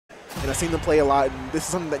I've seen them play a lot, and this is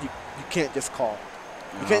something that you can't just call.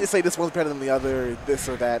 You can't just say this one's better than the other, this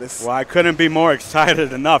or that. Well, I couldn't be more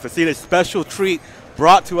excited enough to see this special treat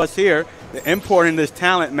brought to us here, importing this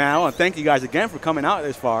talent now, and thank you guys again for coming out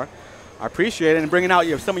this far. I appreciate it, and bringing out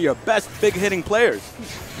some of your best big-hitting players.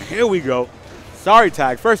 And here we go.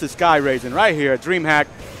 SorryTag versus SkyRasen right here at Dreamhack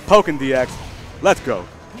Pokken DX. Let's go.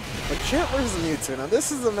 Machamp versus Mewtwo. Now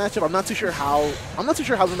this is a matchup I'm not too sure how the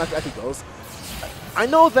matchup actually goes. I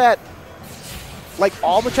know that like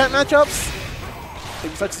all Machamp matchups,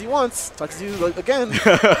 if he touches you once, touches you again,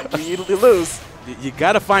 you usually lose. You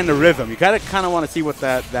got to find the rhythm. You got to kind of want to see what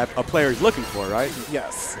that a player is looking for, right?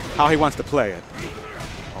 Yes. How he wants to play it.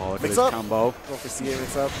 Oh, look at this combo. Go for CA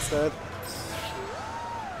mix up instead.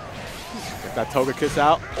 Get that Toga Kiss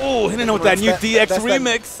out. Oh, hitting him with that new DX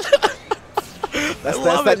remix. That's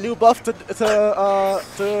that new buff to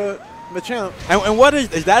Machamp. And what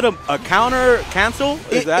is that a counter cancel?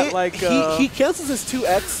 Is that like he cancels his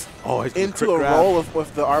 2X into a roll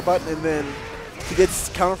with the R button, and then he gets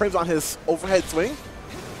counter frames on his overhead swing,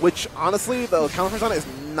 which honestly the counter frames on it is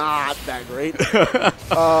not that great.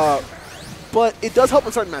 But it does help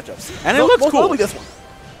in certain matchups. And it looks cool. Probably this one.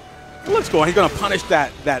 It looks cool. He's going to punish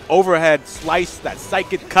that overhead slice, that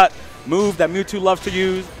psychic cut move that Mewtwo loves to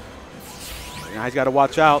use. Now he's got to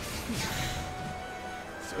watch out.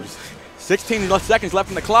 So 16 seconds left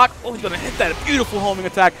in the clock. Oh, he's going to hit that beautiful homing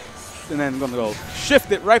attack, and then going to go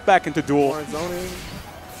shift it right back into duel.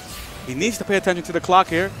 He needs to pay attention to the clock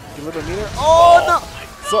here. Oh, no!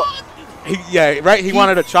 So he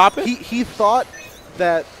wanted to chop it. He thought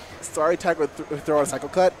that SorryTag would throw a cycle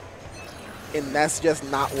cut, and that's just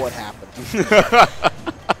not what happened.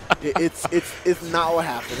 it's not what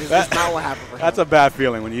happened. It's just not what happened for him. That's a bad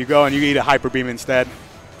feeling when you go and you eat a hyper beam instead.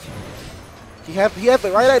 He had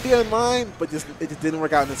the right idea in mind, but it just didn't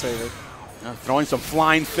work out in his favor. Throwing some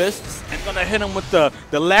flying fists and gonna hit him with the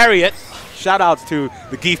lariat. Shout outs to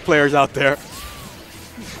the Geef players out there.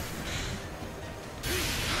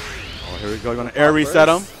 Oh, here we go. Gonna air reset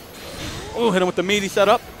him. Oh, hit him with the meaty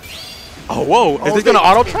setup. Oh, whoa. Is this going to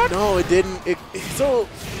auto-track? No, it didn't. So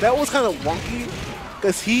that was kind of wonky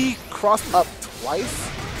because he crossed up twice.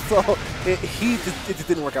 So it just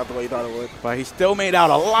didn't work out the way he thought it would. But he still made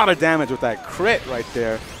out a lot of damage with that crit right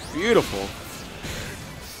there. Beautiful.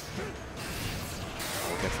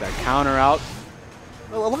 Oh, gets that counter out.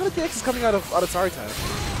 Well, a lot of DX is coming out of SorryTag.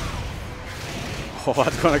 Oh,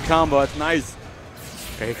 that's going to combo. That's nice.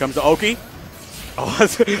 Okay, here comes the Oki. Oh,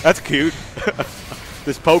 that's cute.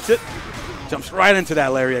 Just pokes it. Jumps right into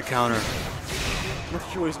that lariat counter. Not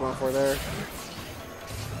sure what he's going for there.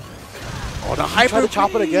 Oh, the hyper tried to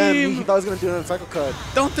chop it again. He thought he was going to do it in a cycle cut.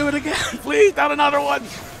 Don't do it again, please. Not another one.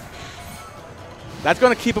 That's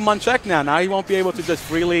going to keep him unchecked now. Now he won't be able to just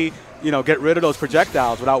freely, get rid of those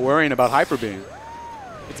projectiles without worrying about hyper beam.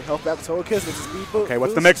 It's a health back to Toga Kiss. It's a speed boost. Okay,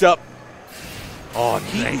 what's the mix-up? Oh,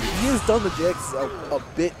 he has done the DX a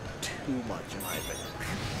bit too much, in my opinion.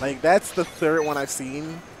 Like, that's the third one I've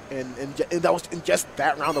seen, and that was in just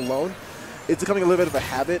that round alone. It's becoming a little bit of a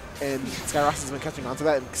habit, and SkyRasen has been catching on to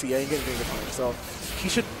that, and CA getting good time. So he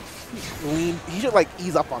should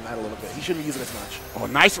ease up on that a little bit. He shouldn't use it as much. Oh,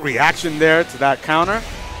 nice reaction there to that counter,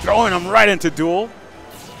 throwing him right into duel.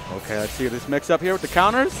 Okay, let's see this mix-up here with the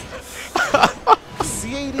counters.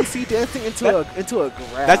 CADC dancing into a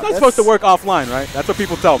grab. That's not supposed to work offline, right? That's what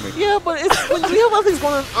people tell me. Yeah, but it's when you have other things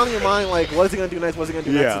going on in your mind, like what is he going to do next, what's he going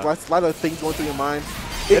to do next, there's a lot of things going through your mind.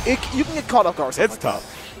 You can get caught off guard. It's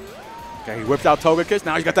tough. Okay, he whips out Toga Kiss.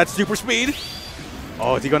 Now he's got that super speed.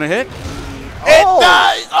 Oh, is he going to hit? Oh. It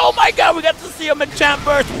does! Oh my god, we got to see a Machamp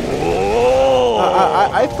burst. Whoa.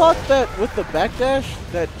 I thought that with the backdash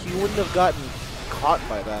that he wouldn't have gotten caught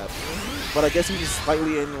by that. But I guess he was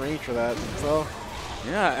slightly in range for that. So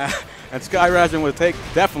yeah, and SkyRasen would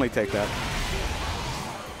definitely take that.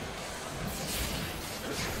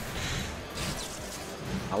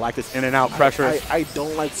 I like this in and out pressure. I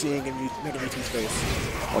don't like seeing him make a Mewtwo space.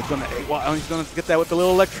 Oh, he's gonna get that with the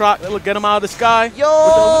little get him out of the sky. Yo,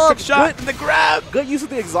 with the electric shot and the grab. Good use of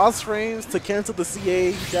the exhaust frames to cancel the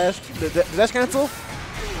CA dash, the dash cancel,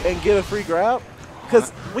 and get a free grab. Because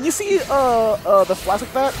when you see the flash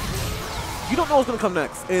like that, you don't know what's gonna come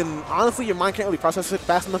next. And honestly, your mind can't really process it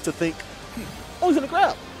fast enough to think, oh, he's gonna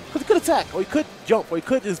grab. Because he could attack, or he could jump, or he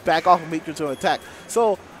could just back off and make it to an attack.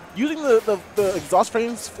 So using the exhaust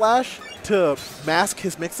frames flash to mask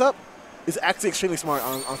his mix-up is actually extremely smart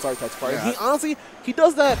on SorryTag's part. Yeah. And he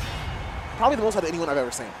does that probably the most out of anyone I've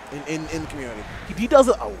ever seen in the community. He does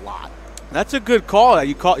it a lot. That's a good call.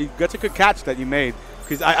 That's a good catch that you made.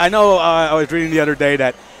 Because I know I was reading the other day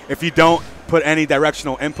that if you don't put any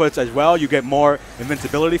directional inputs as well, you get more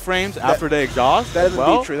invincibility frames after they exhaust. That is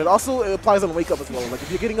indeed true. That also applies on wake up as well. Like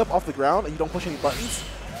if you're getting up off the ground and you don't push any buttons,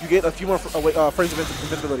 you get a few more frames of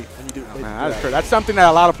invincibility when you do. Oh, man, that's true. That's something that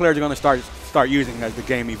a lot of players are going to start using as the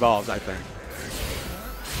game evolves, I think.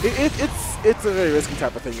 It's a very risky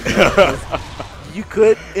type of thing. You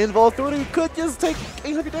could involve through it, or you could just take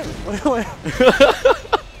 800 damage.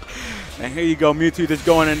 And here you go, Mewtwo just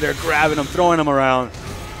going in there, grabbing him, throwing him around.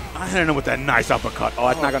 I don't know with that nice uppercut. Oh,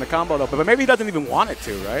 that's not going to combo though. But maybe he doesn't even want it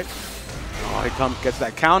to, right? Oh, he comes, gets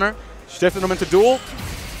that counter, shifting him into duel.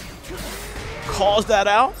 Calls that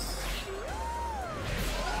out.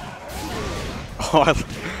 Oh,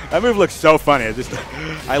 that move looks so funny.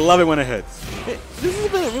 I love it when it hits. This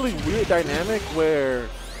has been a really weird dynamic where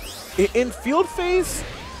in field phase,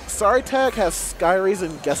 SorryTag has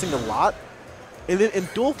SkyRasen guessing a lot. And then in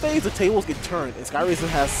dual phase, the tables get turned, and SkyRasen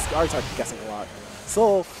has SorryTag guessing a lot.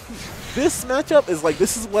 So this matchup is like,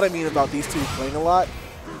 this is what I mean about these two playing a lot.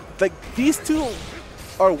 Like, these two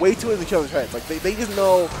are way too in each other's heads. Like, they just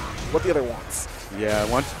know what the other wants. Yeah,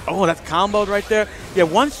 oh, that's comboed right there. Yeah,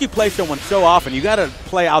 once you play someone so often, you got to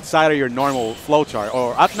play outside of your normal flowchart.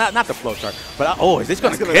 Or not the flowchart, but oh, is this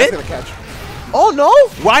going to hit? That's gonna catch. Oh, no!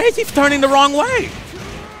 Why is he turning the wrong way?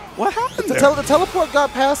 What happened there? The teleport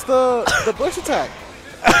got past the burst attack.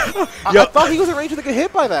 I thought he was in range to get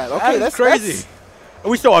hit by that. Okay, that's crazy.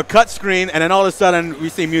 We saw a cut screen, and then all of a sudden, we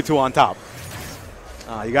see Mewtwo on top.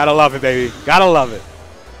 You got to love it, baby. Got to love it.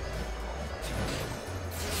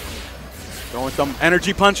 Throwing some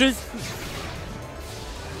energy punches.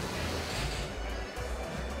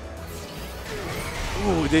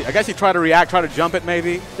 Ooh, I guess he tried to react, try to jump it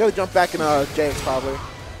maybe. He'll jump back in JX probably.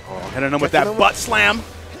 Oh, hitting him with that butt slam.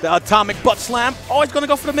 The atomic butt slam. Oh, he's going to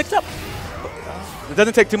go for the mix-up. It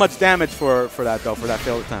doesn't take too much damage for that, though, for that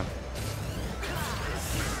failed attempt.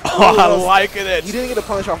 Oh, I like it. He didn't get a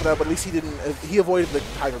punish off of that, but at least he didn't. He avoided the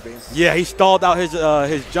Tiger Beam. Yeah, he stalled out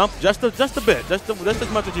his jump just a bit, just as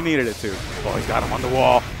much as you needed it to. Oh, he's got him on the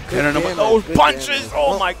wall. Hitting him with those punches.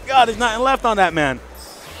 Oh, my God. There's nothing left on that man.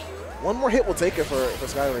 One more hit will take it for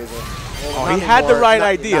SkyRasen. Oh, he had the right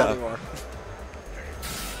idea.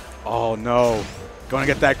 Oh, no. Going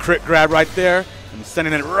to get that crit grab right there and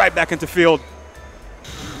sending it right back into field.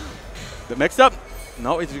 The mix-up.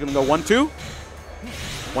 No, he's going to go 1-2.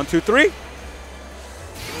 1, 2, 3.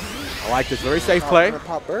 I like this. Very safe play.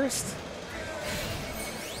 Pop burst.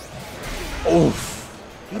 Oof.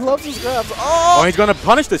 He loves his grabs. Oh, he's going to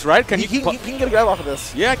punish this, right? He can get a grab off of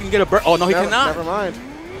this. Yeah, he can get a burst. Oh, no, he cannot. Never mind.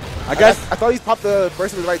 I guess. I thought he popped the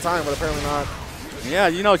burst at the right time, but apparently not. Yeah,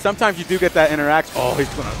 you know, sometimes you do get that interaction. Oh, he's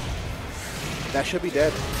going to. That should be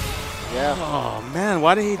dead. Yeah. Oh, man.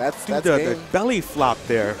 Why did he do the belly flop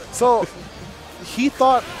there? So he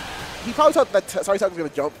probably thought that SorryTag was going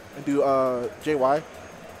to jump and do JY.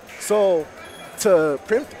 So to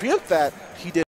preempt that, he did